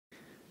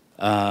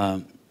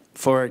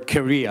For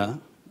Korea,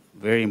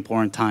 very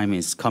important time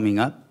is coming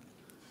up.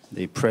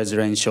 The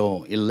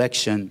presidential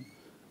election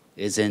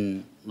is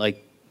in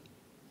like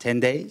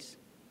 10 days.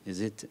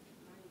 Is it?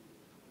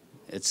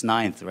 It's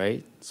 9th,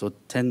 right? So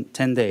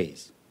 10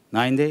 days.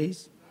 9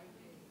 days?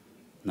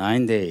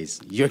 9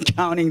 days. You're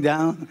counting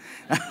down?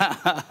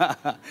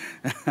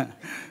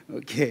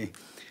 Okay.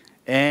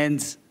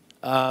 And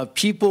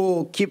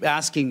people keep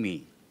asking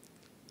me.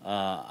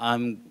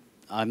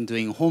 I'm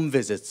doing home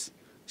visits,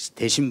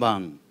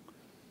 대신방,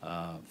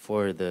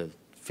 for the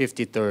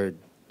 53rd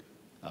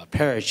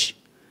parish.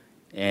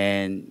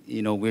 And,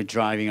 we're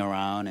driving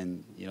around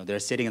and, they're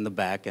sitting in the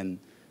back and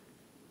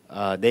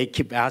they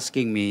keep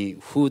asking me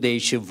who they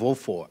should vote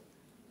for.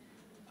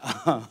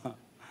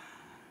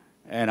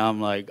 And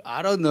I'm like,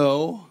 I don't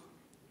know.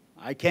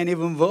 I can't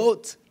even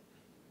vote.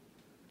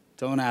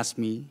 Don't ask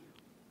me.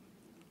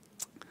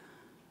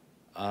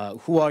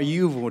 Who are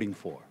you voting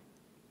for?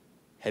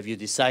 Have you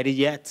decided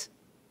yet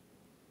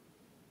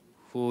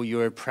who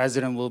your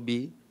president will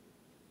be?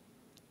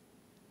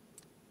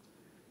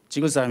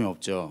 찍을 사람이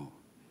없죠.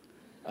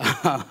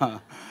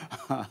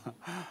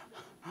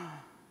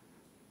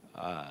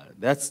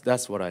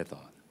 That's what I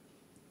thought.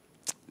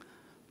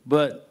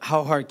 But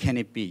how hard can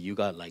it be? You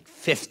got like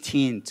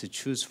 15 to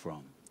choose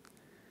from.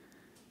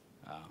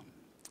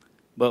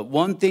 But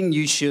one thing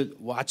you should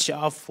watch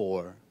out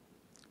for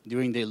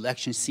during the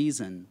election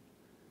season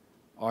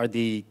are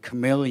the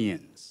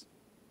chameleons,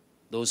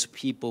 those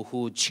people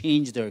who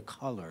change their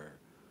color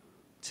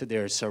to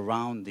their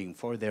surrounding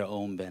for their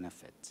own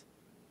benefit.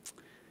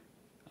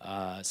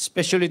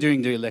 Especially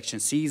during the election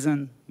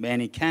season,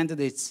 many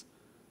candidates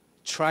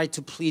try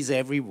to please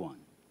everyone.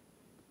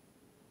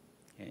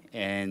 Okay?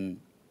 And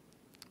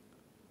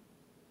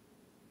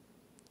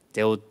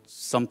they will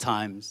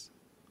sometimes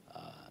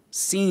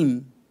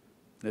seem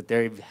that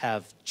they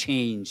have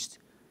changed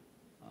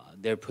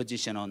their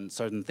position on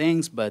certain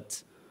things,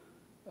 but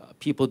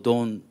people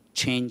don't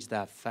change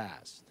that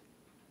fast.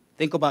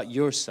 Think about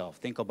yourself.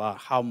 Think about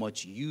how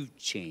much you've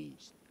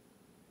changed,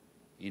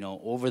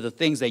 over the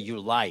things that you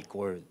like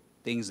or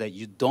things that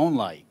you don't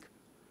like.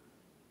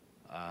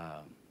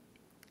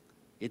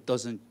 It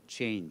doesn't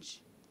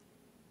change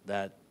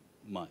that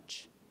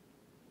much.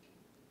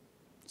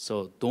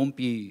 So don't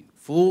be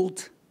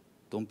fooled.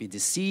 Don't be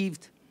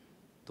deceived.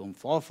 Don't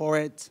fall for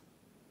it.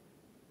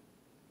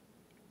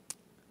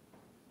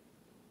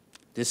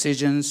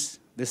 Decisions.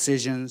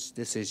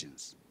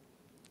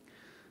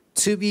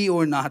 To be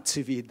or not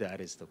to be,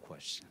 that is the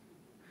question.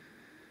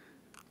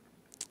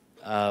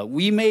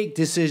 We make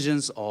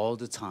decisions all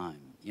the time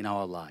in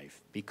our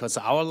life because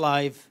our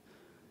life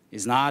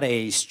is not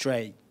a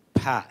straight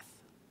path.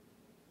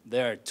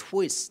 There are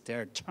twists,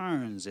 there are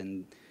turns,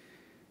 and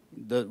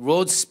the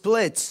road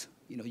splits.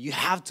 You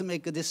have to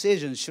make a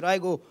decision. Should I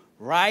go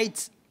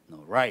right?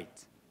 No, right.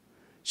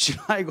 Should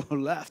I go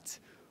left?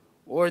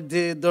 Or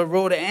the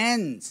road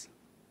ends,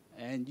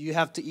 and you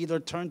have to either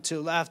turn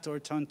to left or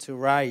turn to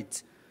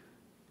right.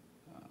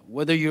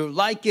 Whether you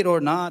like it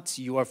or not,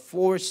 you are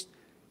forced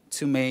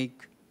to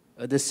make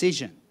a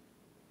decision.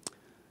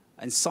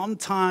 And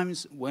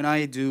sometimes when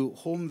I do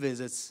home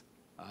visits,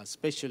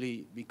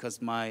 especially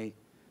because my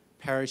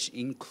parish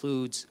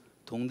includes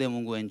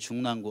Dongdaemun-gu and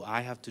Jungnam-gu,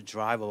 I have to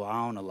drive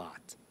around a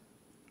lot.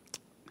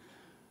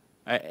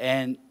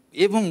 And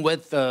even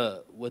with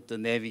the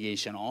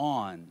navigation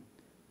on,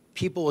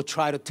 people will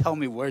try to tell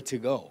me where to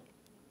go,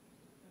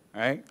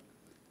 right?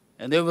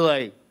 And they'll be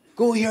like,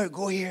 go here,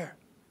 go here.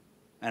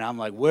 And I'm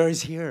like, where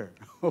is here?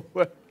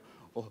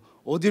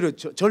 어디로?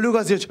 절로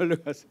가세요, 절로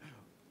가세요.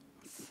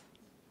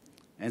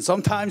 And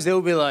sometimes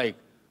they'll be like,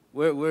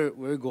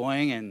 we're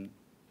going and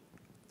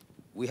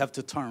we have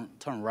to turn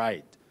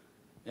right.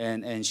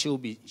 And she'll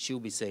be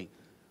saying,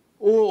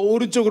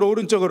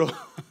 오른쪽으로.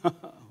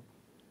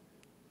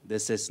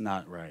 This is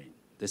not right.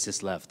 This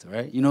is left,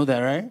 right? You know that,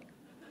 right?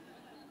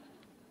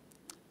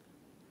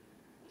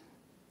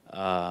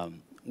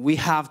 We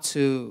have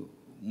to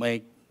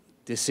make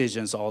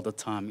decisions all the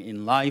time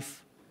in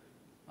life.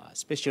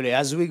 Especially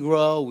as we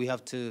grow, we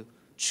have to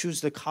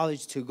choose the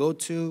college to go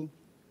to,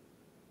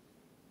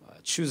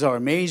 choose our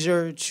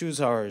major,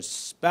 choose our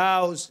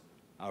spouse,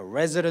 our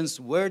residence,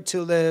 where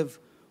to live,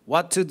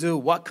 what to do,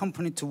 what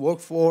company to work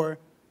for.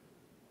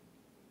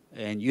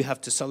 And you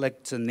have to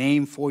select a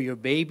name for your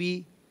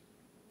baby.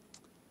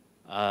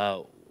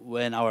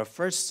 When our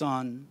first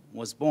son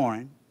was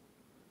born,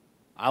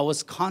 I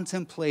was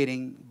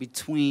contemplating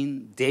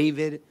between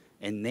David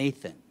and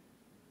Nathan.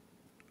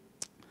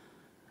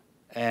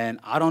 And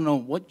I don't know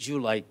what you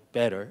like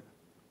better,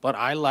 but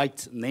I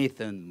liked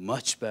Nathan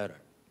much better.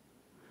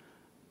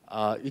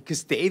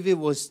 Because David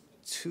was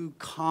too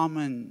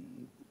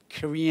common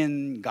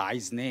Korean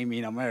guy's name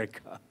in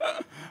America.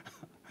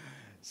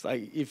 It's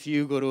like if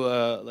you go to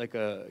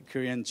a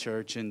Korean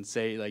church and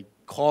say,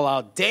 call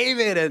out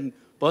David, and a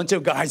bunch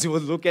of guys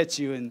would look at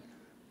you and,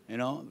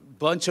 a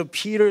bunch of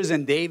Peters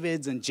and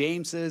Davids and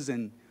Jameses,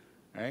 and,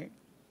 right?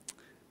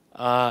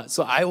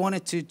 So I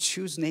wanted to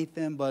choose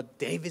Nathan, but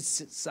David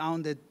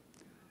sounded,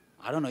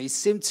 I don't know, it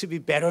seemed to be a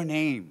better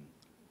name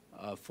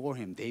for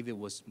him. David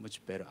was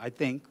much better, I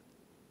think,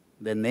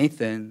 than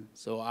Nathan.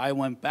 So I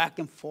went back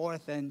and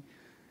forth, and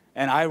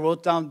I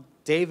wrote down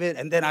David,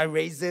 and then I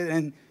raised it,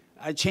 and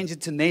I changed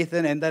it to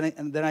Nathan, and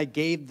then I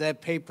gave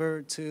that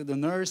paper to the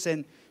nurse,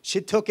 and she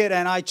took it,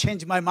 and I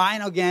changed my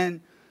mind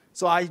again.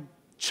 So I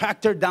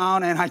tracked her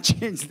down, and I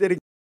changed it again.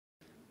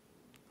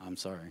 I'm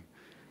sorry.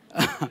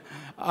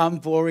 I'm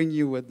boring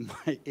you with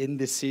my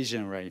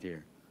indecision right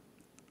here.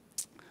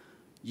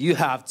 You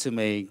have to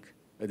make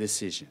a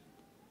decision.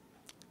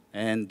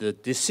 And the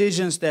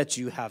decisions that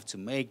you have to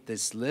make,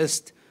 this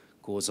list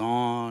goes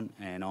on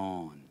and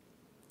on.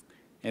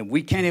 And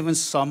we can't even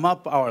sum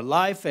up our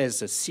life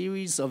as a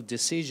series of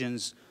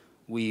decisions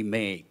we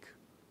make.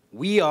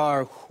 We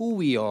are who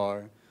we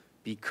are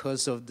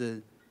because of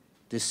the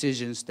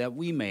decisions that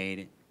we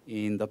made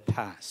in the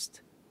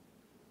past.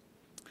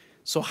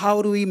 So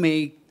how do we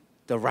make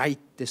the right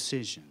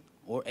decision,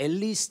 or at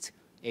least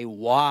a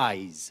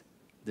wise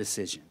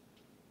decision?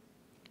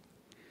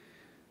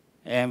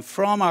 And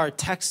from our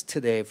text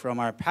today, from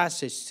our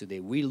passage today,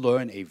 we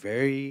learn a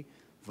very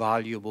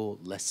valuable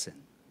lesson.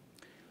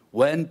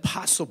 When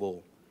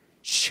possible,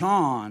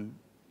 shun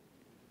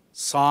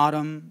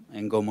Sodom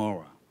and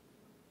Gomorrah.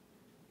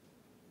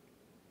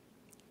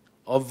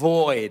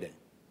 Avoid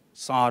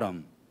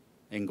Sodom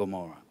and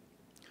Gomorrah.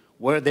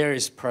 Where there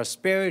is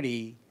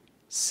prosperity,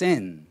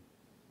 sin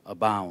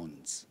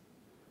abounds.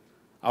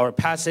 Our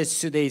passage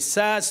today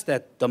says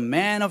that the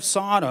men of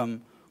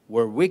Sodom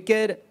were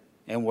wicked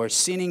and were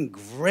sinning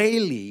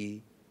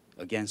greatly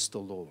against the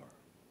Lord.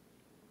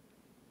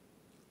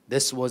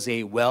 This was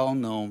a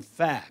well-known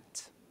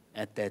fact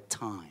at that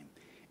time.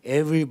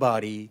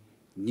 Everybody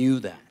knew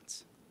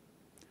that.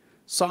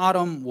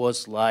 Sodom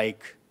was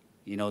like,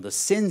 the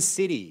sin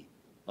city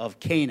of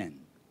Canaan.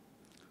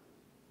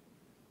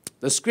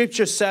 The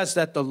scripture says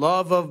that the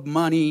love of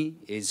money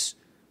is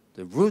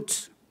the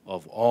root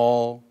of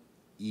all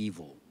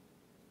evil.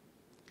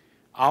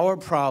 Our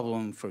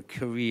problem for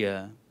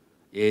Korea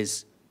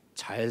is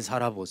잘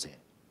살아보세.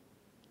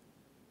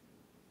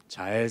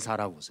 잘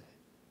살아보세.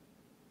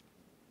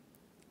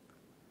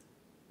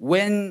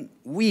 When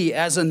we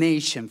as a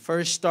nation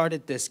first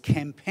started this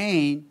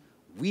campaign,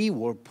 we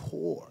were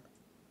poor.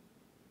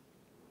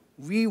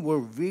 We were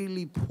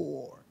really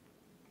poor.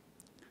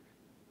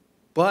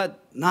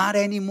 But not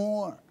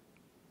anymore.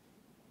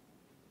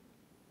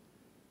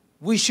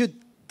 We should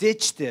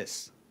ditch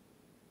this.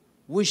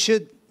 We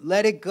should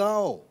let it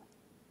go.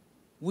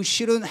 We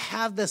shouldn't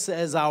have this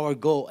as our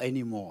goal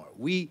anymore.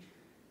 We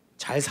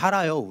잘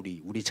살아요,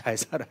 우리 잘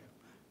살아요.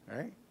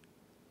 Right?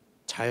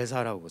 잘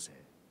살아보세요.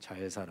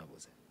 잘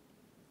살아보세요.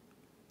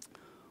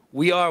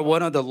 We are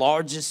one of the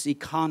largest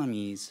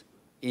economies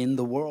in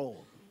the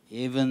world.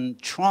 Even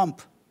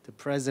Trump, the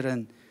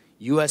president,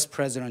 U.S.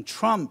 President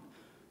Trump,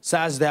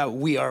 says that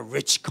we are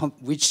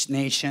rich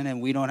nation,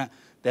 and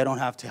they don't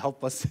have to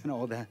help us and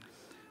all that.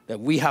 That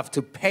we have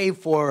to pay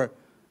for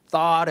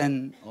thought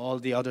and all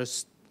the other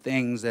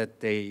things that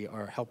they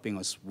are helping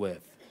us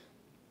with.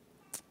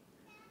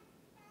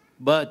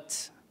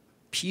 But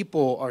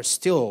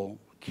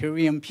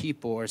Korean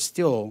people are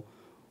still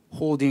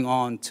holding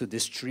on to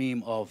this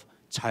dream of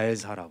잘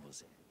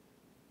살아보세요.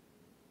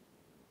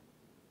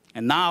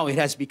 And now it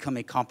has become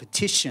a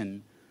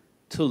competition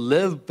to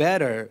live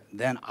better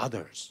than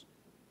others.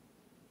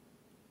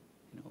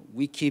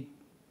 We keep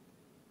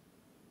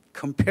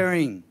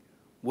comparing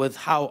with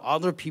how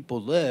other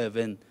people live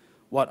and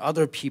what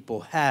other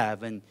people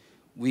have, and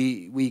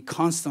we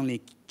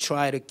constantly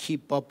try to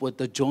keep up with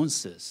the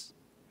Joneses,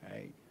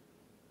 right?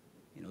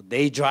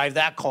 They drive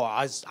that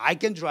car, I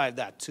can drive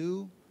that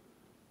too.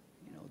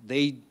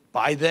 They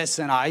buy this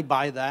and I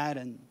buy that,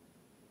 and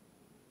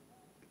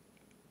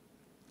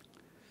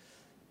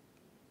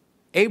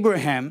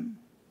Abraham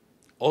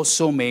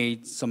also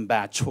made some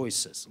bad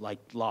choices, like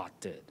Lot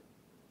did.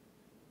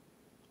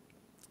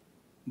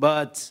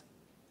 But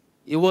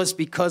it was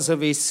because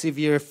of a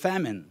severe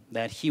famine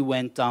that he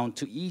went down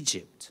to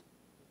Egypt.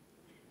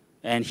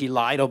 And he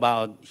lied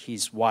about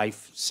his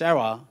wife,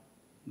 Sarah,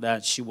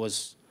 that she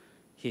was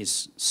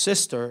his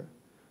sister,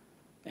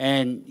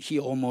 and he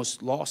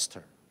almost lost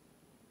her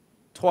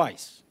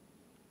twice.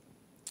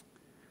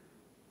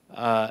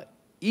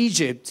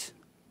 Egypt,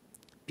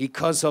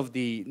 because of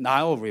the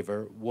Nile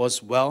River,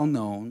 was well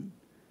known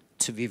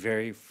to be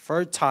very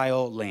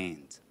fertile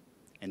land.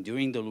 And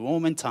during the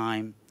Roman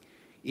time,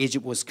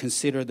 Egypt was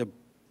considered the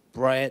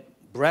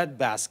bread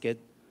basket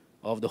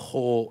of the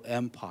whole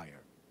empire.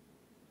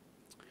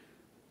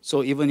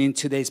 So even in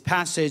today's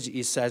passage,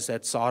 it says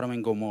that Sodom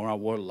and Gomorrah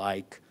were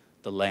like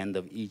the land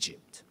of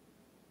Egypt.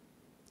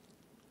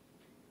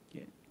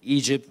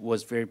 Egypt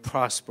was very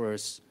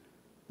prosperous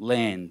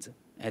land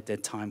at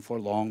that time for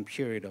a long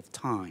period of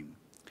time.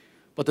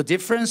 But the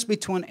difference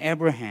between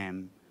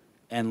Abraham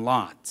and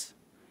Lot,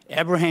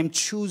 Abraham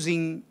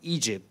choosing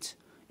Egypt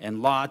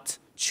and Lot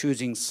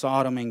choosing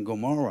Sodom and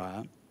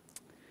Gomorrah,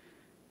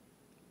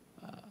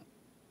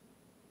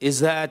 is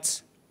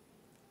that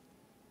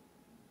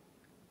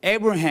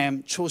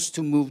Abraham chose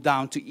to move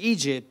down to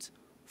Egypt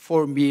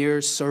for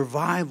mere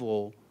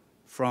survival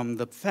from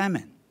the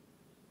famine.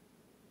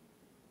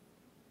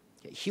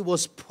 He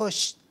was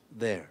pushed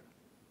there.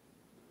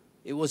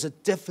 It was a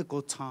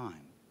difficult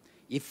time.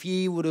 If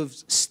he would have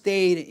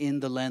stayed in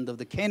the land of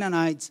the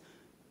Canaanites,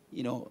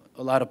 a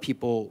lot of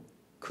people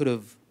could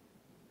have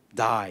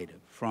died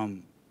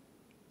from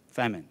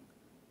famine.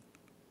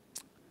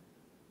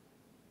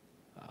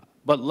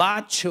 But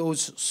Lot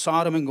chose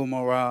Sodom and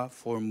Gomorrah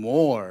for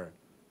more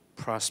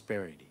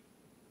prosperity.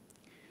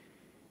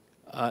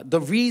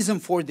 The reason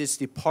for this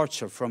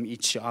departure from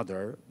each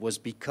other was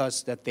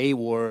because that they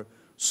were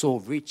so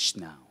rich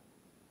now.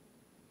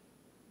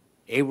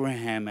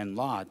 Abraham and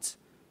Lot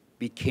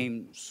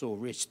became so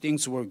rich.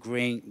 Things were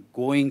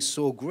going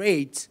so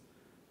great,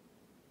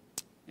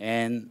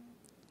 and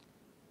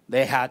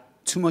they had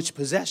too much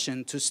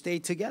possession to stay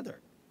together.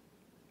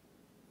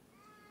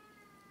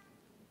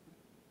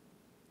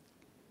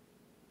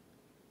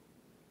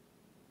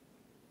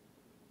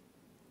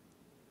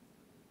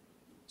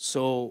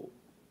 So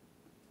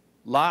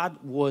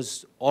Lot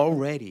was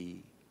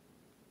already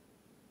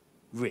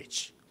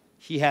rich.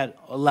 He had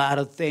a lot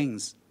of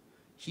things.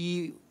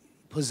 He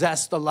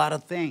possessed a lot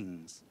of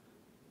things.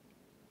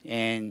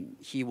 And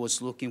he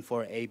was looking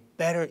for a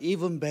better,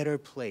 even better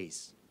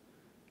place,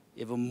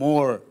 even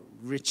more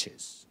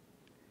riches.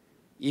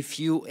 If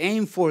you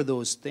aim for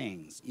those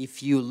things,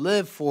 if you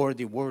live for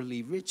the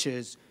worldly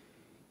riches,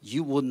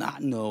 you will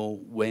not know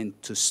when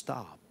to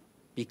stop,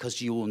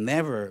 because you will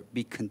never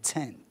be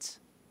content,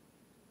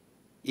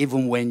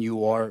 even when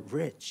you are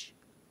rich.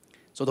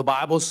 So the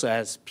Bible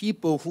says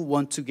people who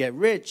want to get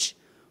rich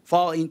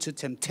fall into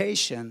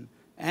temptation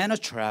and a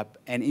trap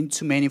and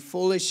into many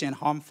foolish and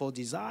harmful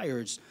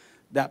desires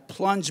that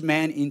plunge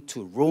man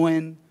into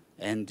ruin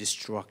and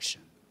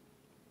destruction.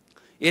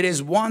 It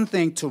is one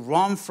thing to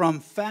run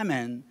from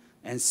famine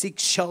and seek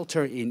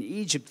shelter in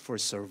Egypt for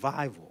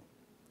survival,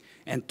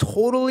 and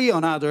totally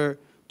another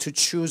to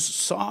choose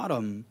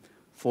Sodom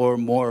for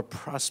more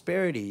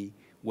prosperity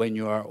when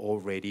you are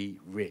already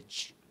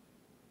rich.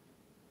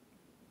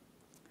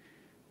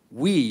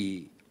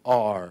 We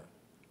are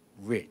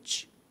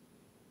rich.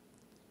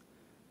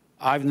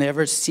 I've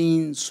never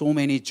seen so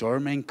many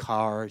German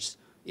cars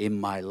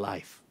in my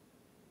life.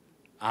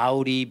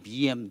 Audi,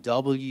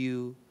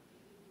 BMW,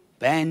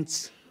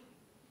 Benz.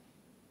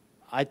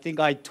 I think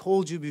I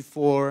told you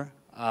before,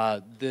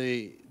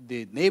 the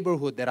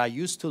neighborhood that I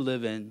used to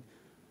live in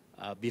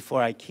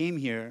before I came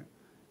here,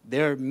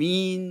 their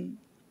mean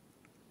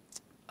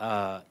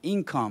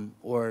income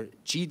or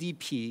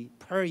GDP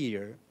per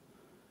year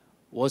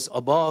was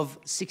above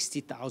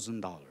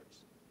 $60,000.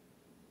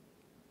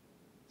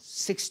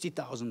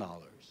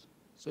 $60,000.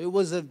 So it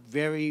was a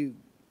very,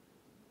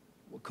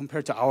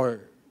 compared to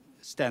our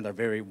standard,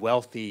 very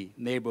wealthy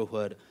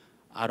neighborhood.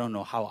 I don't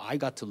know how I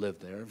got to live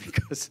there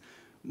because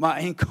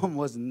my income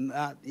was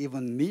not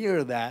even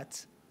near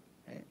that.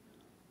 Okay?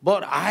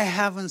 But I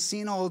haven't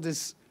seen all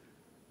this,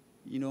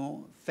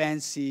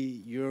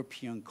 fancy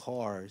European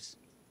cars.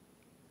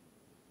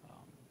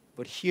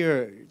 But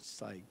here,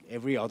 it's like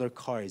every other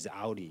car is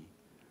Audi.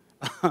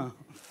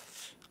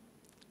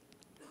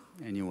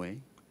 Anyway.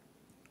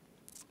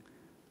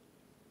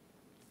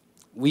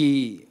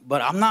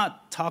 But I'm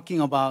not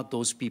talking about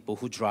those people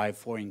who drive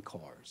foreign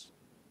cars.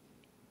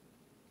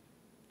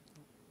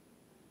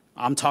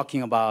 I'm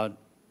talking about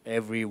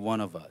every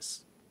one of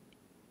us.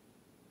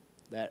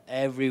 That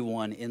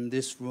everyone in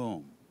this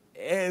room,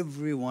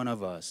 every one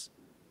of us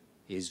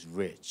is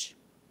rich.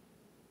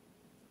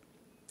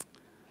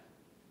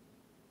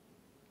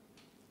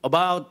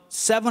 About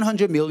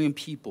 700 million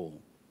people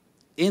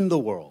in the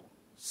world.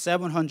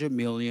 700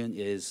 million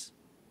is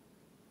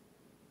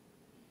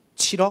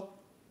 7억,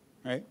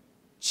 right?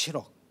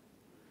 7억.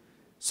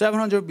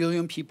 700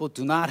 million people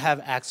do not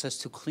have access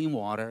to clean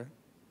water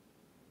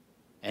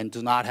and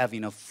do not have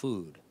enough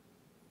food.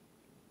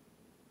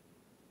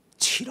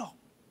 7억.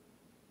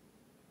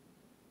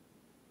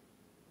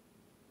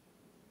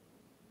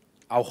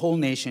 Our whole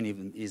nation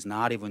is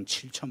not even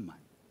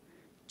 7천만.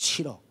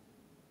 7억.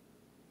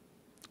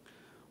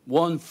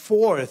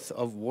 1/4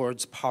 of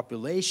world's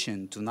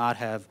population do not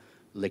have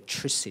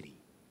electricity.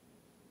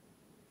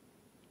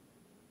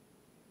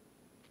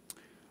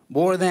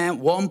 More than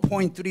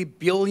 1.3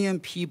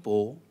 billion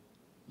people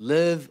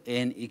live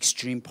in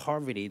extreme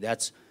poverty.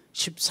 That's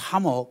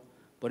 13억,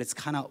 but it's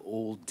kind of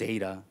old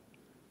data.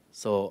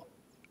 So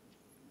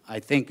I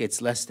think it's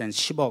less than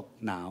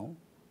 10억 now,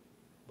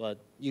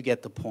 but you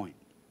get the point.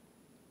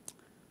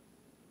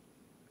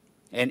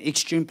 And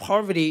extreme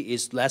poverty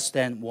is less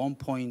than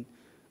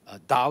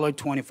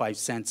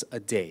 $1.25 a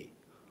day,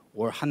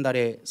 or 한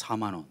달에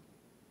 4만 원.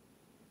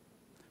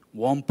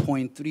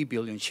 1.3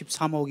 billion,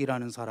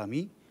 13억이라는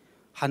사람이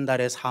한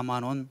달에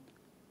 4만 원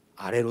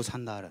아래로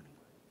산다라는 거예요.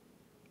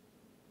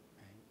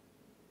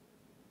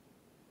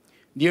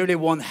 Nearly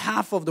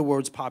 1/2 of the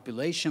world's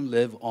population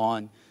live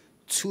on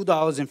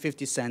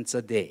 $2.50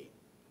 a day.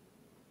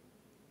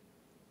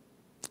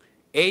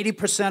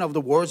 80% of the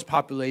world's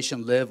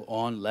population live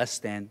on less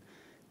than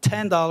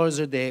 $10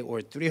 a day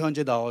or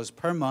 $300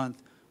 per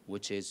month,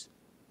 which is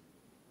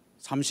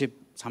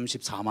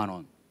 34만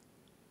원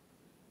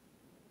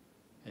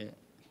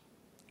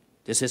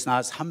This is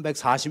not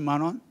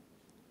 340만 원.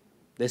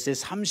 This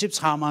is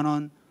 34만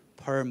원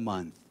per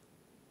month.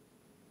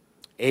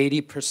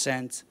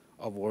 80%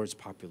 of world's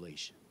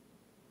population.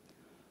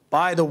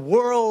 By the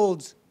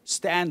world's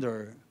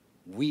standard,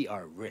 we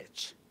are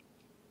rich.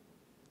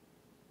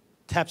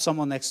 Tap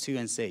someone next to you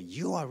and say,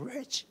 you are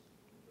rich.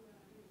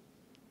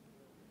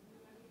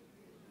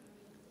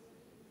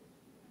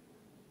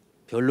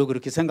 별로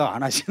그렇게 생각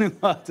안 하시는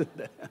것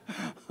같은데.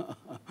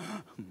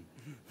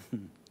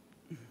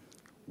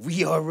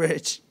 We are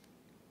rich.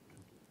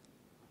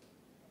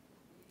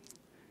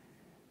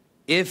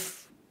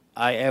 If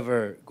I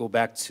ever go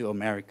back to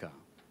America,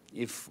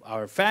 if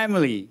our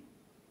family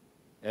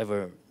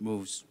ever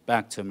moves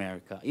back to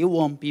America, it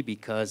won't be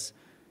because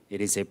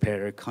it is a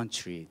better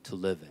country to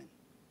live in.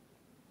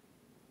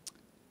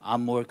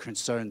 I'm more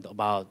concerned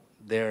about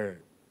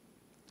their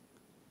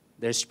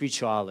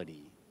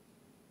spirituality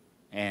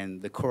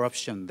and the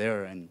corruption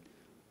there and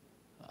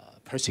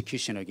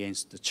persecution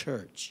against the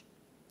church.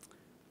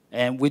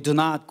 And we do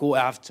not go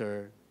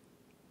after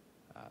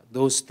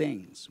those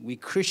things. We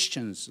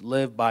Christians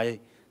live by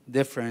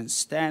different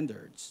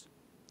standards.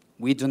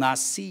 We do not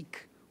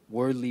seek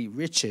worldly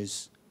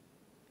riches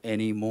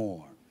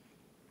anymore.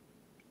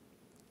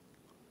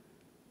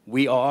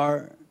 We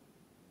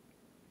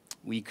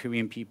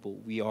Korean people,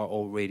 we are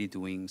already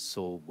doing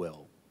so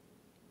well.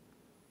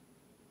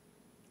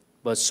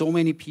 But so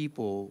many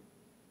people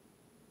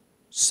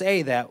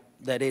say that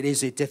it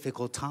is a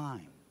difficult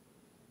time.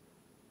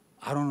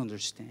 I don't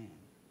understand.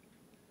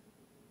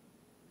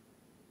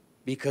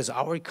 Because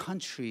our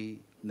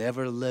country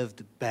never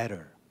lived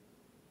better.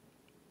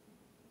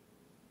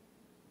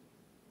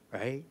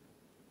 Right?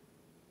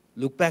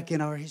 Look back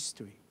in our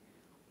history.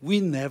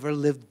 We never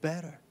lived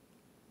better.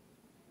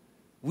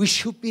 We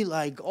should be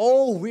like,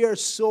 oh, we are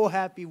so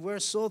happy. We're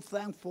so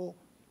thankful.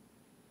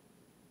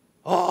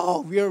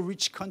 Oh, we are a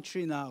rich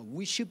country now.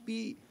 We should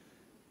be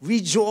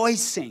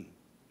rejoicing.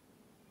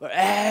 But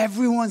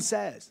everyone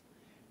says,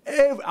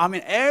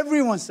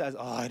 everyone says,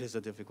 oh, it is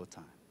a difficult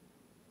time.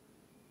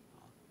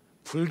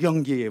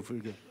 불경기예요,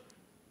 불경.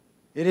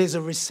 It is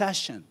a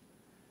recession.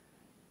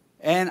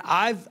 And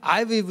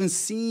I've even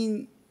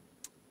seen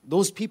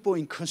those people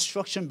in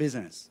construction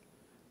business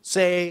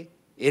say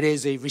it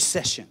is a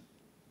recession.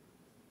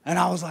 And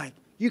I was like,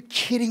 you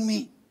kidding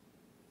me?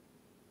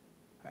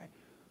 Right?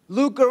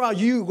 Look around,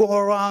 you go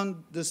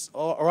around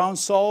around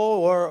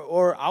Seoul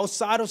or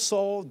outside of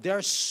Seoul, there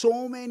are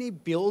so many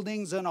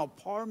buildings and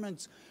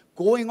apartments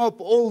going up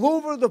all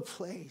over the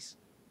place.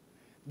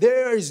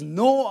 There is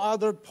no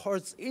other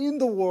parts in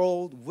the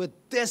world with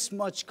this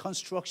much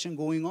construction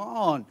going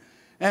on.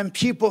 And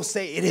people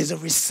say it is a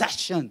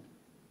recession.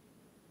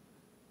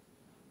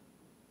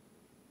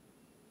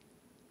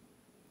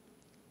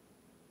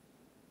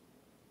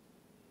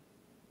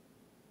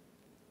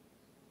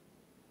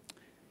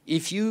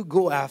 If you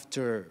go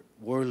after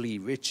worldly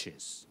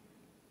riches,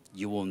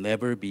 you will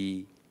never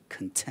be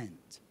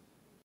content.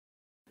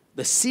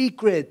 The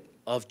secret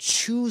of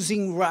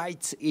choosing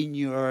right in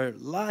your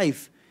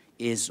life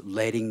is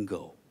letting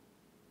go.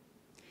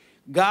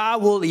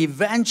 God will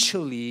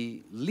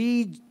eventually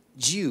lead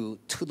you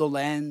to the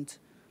land,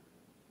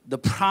 the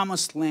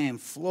promised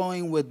land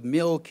flowing with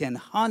milk and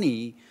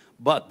honey,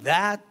 but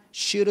that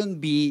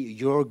shouldn't be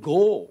your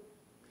goal.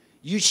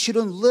 You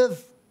shouldn't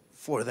live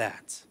for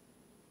that.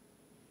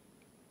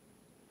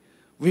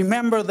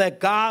 Remember that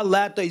God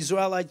led the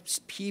Israelite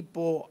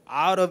people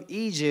out of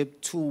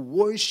Egypt to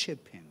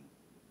worship Him.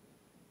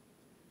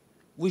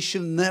 We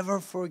should never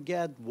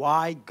forget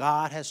why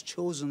God has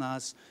chosen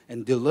us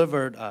and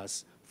delivered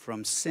us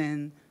from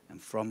sin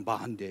and from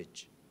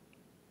bondage.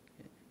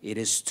 It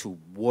is to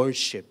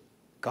worship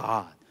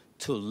God,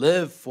 to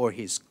live for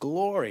His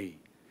glory.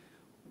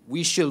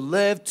 We should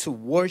live to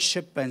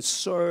worship and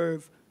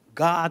serve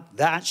God.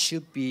 That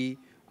should be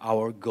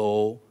our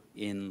goal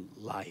in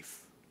life.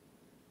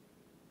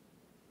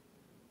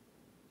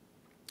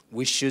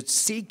 We should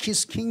seek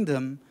His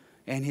kingdom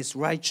and His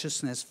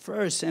righteousness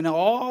first. And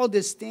all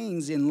these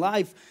things in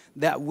life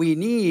that we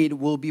need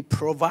will be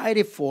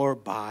provided for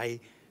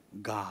by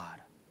God.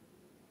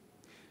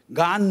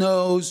 God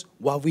knows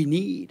what we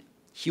need.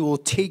 He will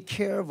take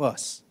care of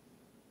us.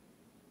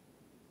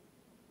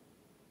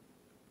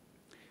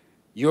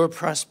 Your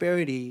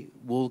prosperity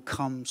will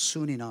come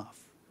soon enough.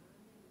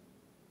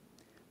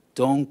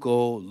 Don't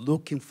go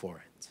looking for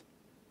it.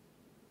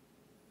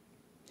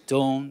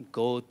 Don't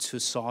go to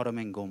Sodom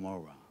and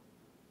Gomorrah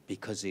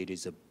because it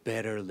is a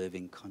better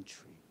living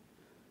country,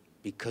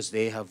 because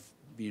they have,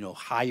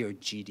 higher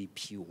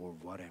GDP or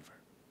whatever.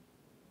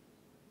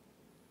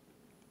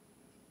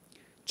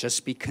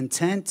 Just be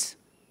content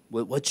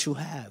with what you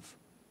have.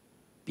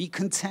 Be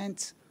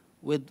content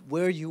with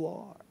where you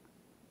are.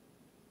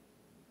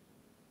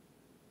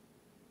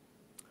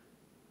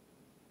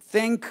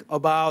 Think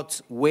about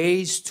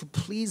ways to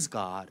please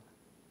God,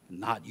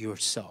 not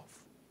yourself.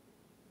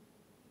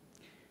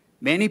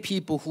 Many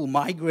people who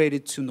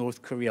migrated to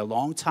North Korea a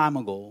long time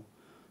ago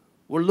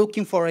were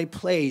looking for a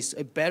place,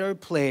 a better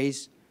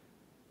place,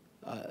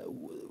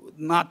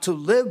 not to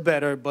live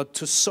better, but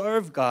to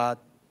serve God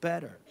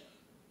better.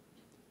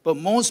 But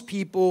most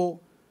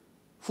people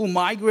who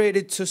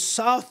migrated to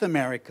South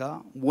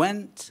America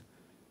went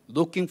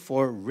looking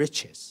for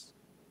riches.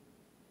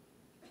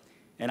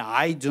 And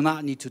I do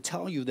not need to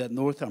tell you that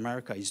North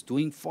America is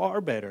doing far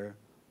better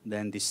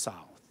than the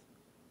South.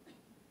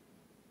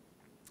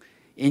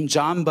 In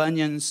John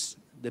Bunyan's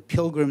The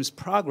Pilgrim's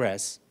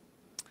Progress,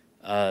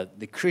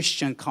 the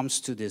Christian comes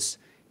to this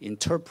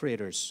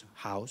interpreter's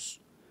house.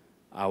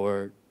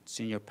 Our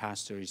senior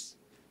pastor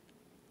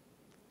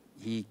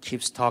he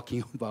keeps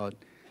talking about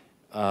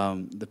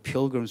the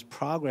Pilgrim's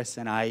Progress,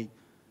 and I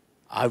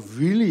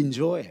really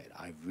enjoy it.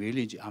 I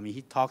mean,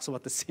 he talks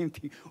about the same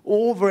thing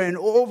over and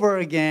over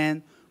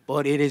again,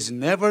 but it is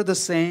never the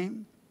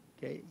same.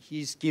 Okay,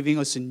 he's giving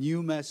us a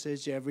new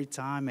message every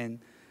time, and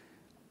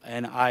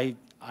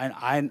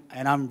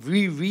I'm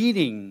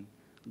rereading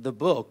the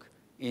book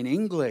in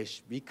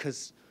English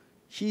because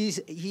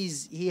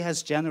he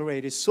has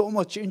generated so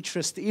much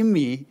interest in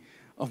me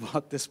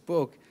about this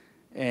book.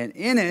 And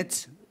in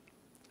it,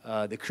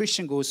 the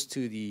Christian goes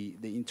to the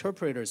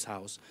interpreter's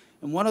house.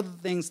 And one of the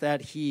things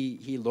that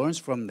he learns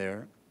from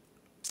there,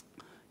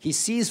 he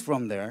sees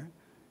from there,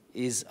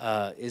 is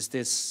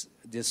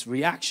this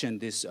reaction,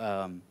 this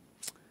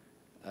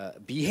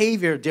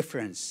behavior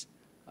difference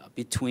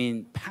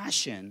between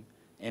passion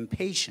and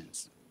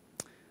patience.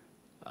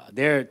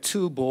 There are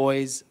two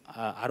boys.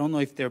 I don't know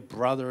if they're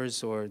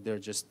brothers or they're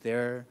just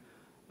there,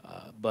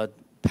 but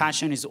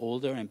passion is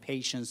older and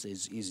patience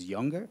is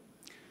younger.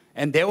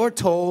 And they were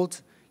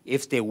told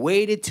if they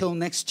waited till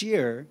next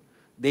year,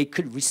 they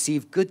could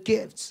receive good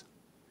gifts.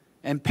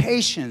 And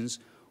patience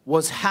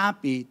was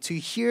happy to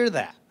hear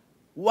that.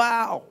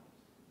 Wow!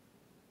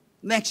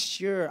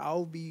 Next year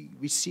I'll be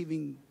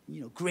receiving,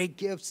 great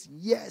gifts.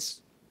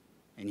 Yes,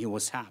 and he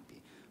was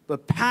happy.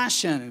 But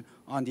passion,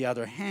 on the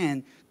other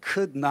hand,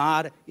 could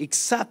not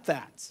accept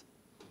that.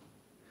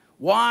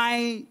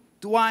 Why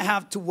do I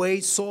have to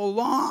wait so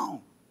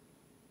long?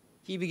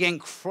 He began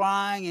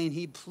crying and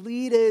he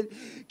pleaded,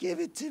 give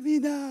it to me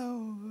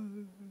now.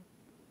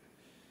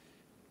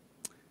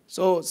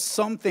 So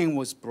something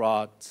was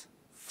brought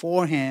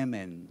for him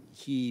and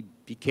he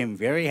became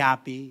very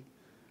happy.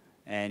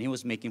 And he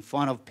was making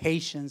fun of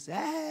patience.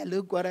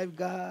 Look what I've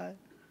got.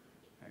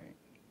 Right.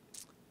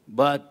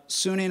 But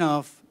soon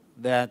enough,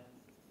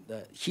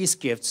 his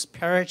gifts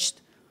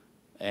perished,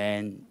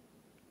 and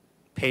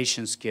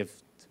patience'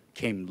 gift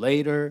came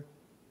later,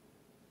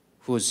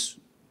 whose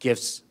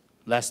gifts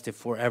lasted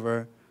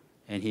forever,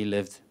 and he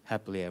lived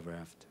happily ever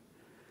after.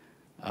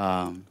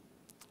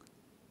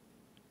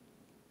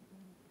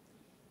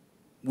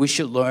 We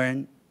should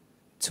learn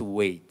to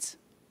wait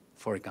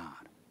for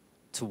God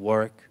to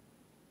work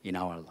in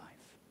our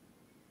life.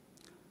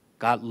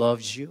 God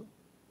loves you,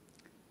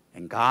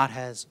 and God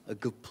has a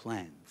good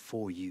plan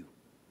for you.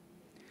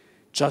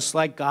 Just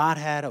like God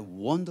had a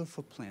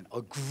wonderful plan,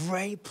 a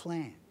great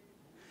plan,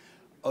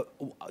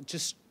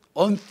 just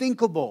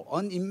unthinkable,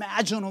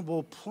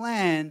 unimaginable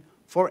plan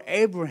for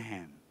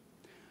Abraham.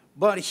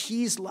 But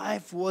his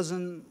life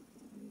wasn't,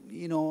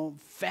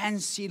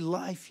 fancy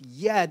life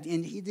yet,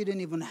 and he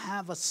didn't even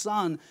have a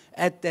son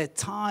at that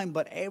time.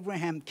 But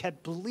Abraham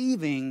kept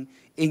believing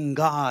in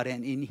God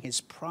and in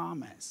his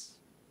promise.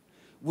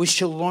 We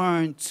should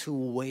learn to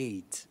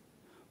wait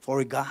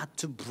for God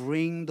to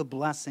bring the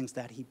blessings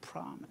that he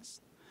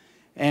promised.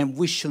 And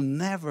we should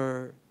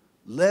never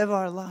live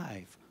our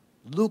life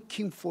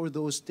looking for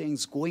those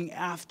things, going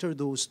after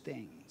those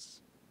things.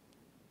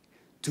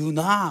 Do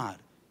not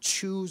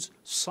choose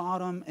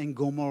Sodom and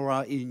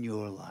Gomorrah in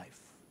your life.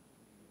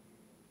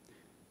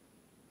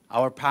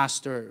 Our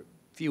pastor,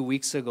 a few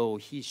weeks ago,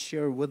 he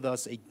shared with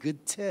us a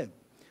good tip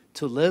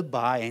to live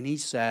by, and he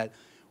said,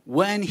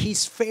 when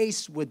he's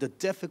faced with a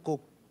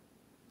difficult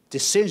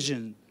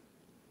decision,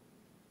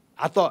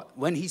 I thought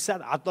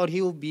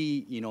he would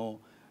be,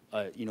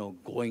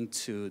 going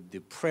to the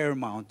prayer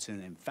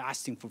mountain and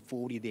fasting for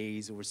 40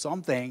 days or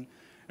something,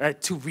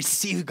 right, to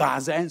receive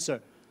God's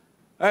answer.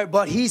 Right,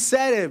 but he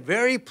said it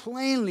very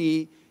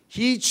plainly.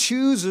 He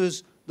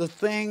chooses the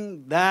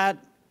thing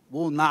that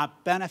will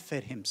not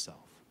benefit himself.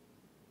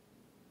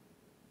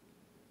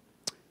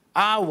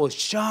 I was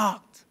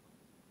shocked.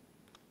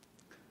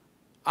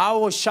 I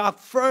was shocked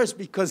first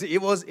because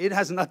it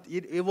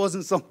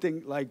wasn't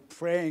something like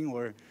praying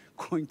or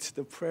going to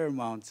the prayer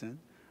mountain,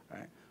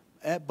 right?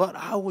 But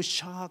I was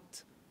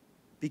shocked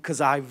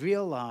because I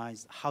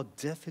realized how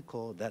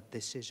difficult that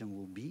decision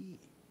will be.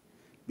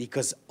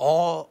 Because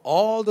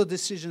all the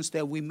decisions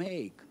that we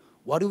make,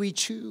 what do we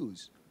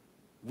choose?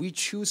 We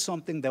choose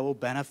something that will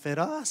benefit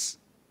us,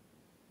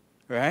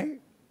 right?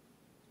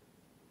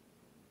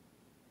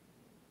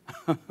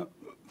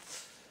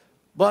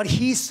 But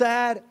he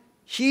said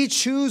he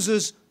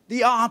chooses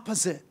the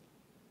opposite.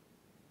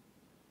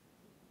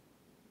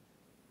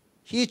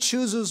 He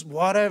chooses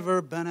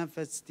whatever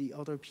benefits the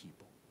other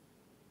people.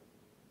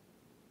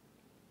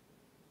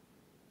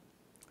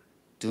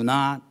 Do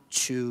not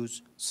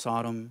choose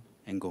Sodom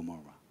and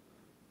Gomorrah.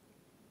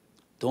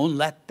 Don't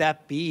let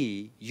that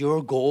be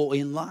your goal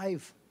in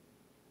life.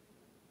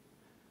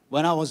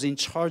 When I was in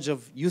charge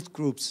of youth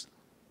groups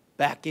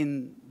back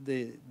in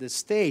the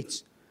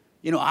States,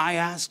 I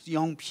asked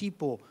young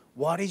people,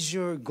 what is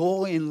your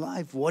goal in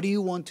life? What do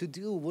you want to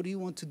do? What do you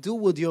want to do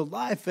with your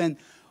life? And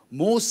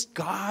most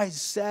guys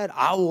said,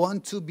 I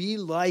want to be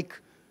like,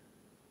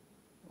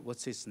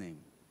 what's his name?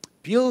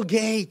 Bill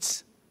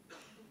Gates.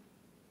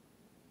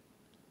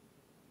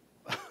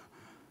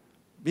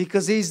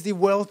 Because he's the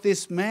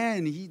wealthiest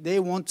man.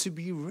 They want to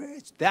be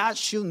rich. That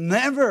should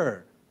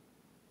never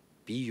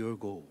be your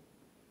goal.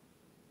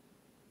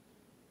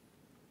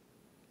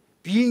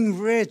 Being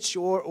rich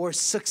or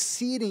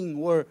succeeding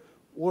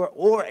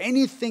or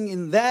anything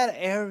in that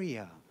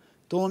area,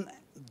 don't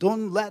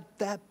let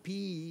that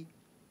be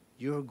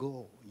your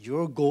goal.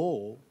 Your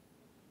goal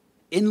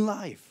in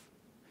life,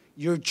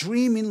 your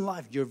dream in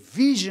life, your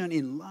vision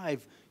in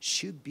life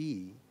should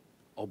be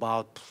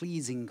about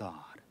pleasing God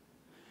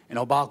and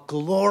about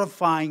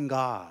glorifying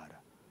God.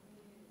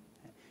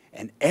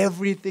 And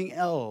everything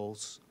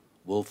else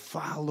will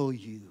follow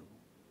you.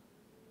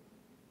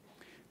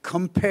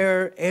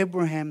 Compare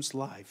Abraham's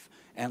life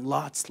and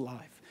Lot's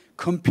life.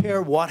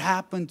 Compare what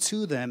happened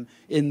to them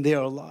in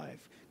their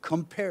life.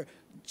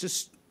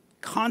 Just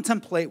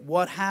contemplate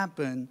what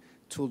happened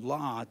to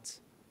Lot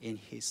in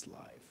his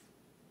life.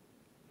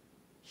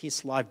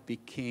 His life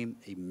became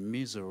a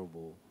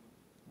miserable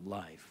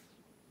life.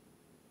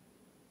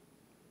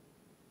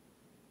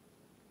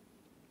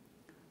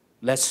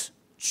 Let's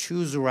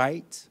choose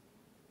right.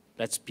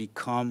 Let's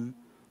become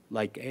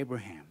like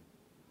Abraham.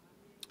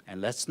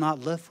 And let's not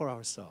live for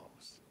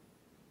ourselves.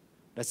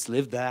 Let's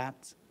live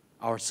that,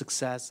 our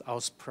success,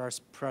 our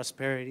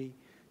prosperity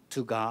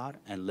to God,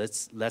 and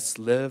let's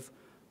live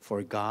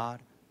for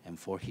God and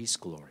for His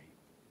glory.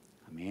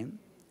 Amen.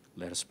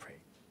 Let us pray.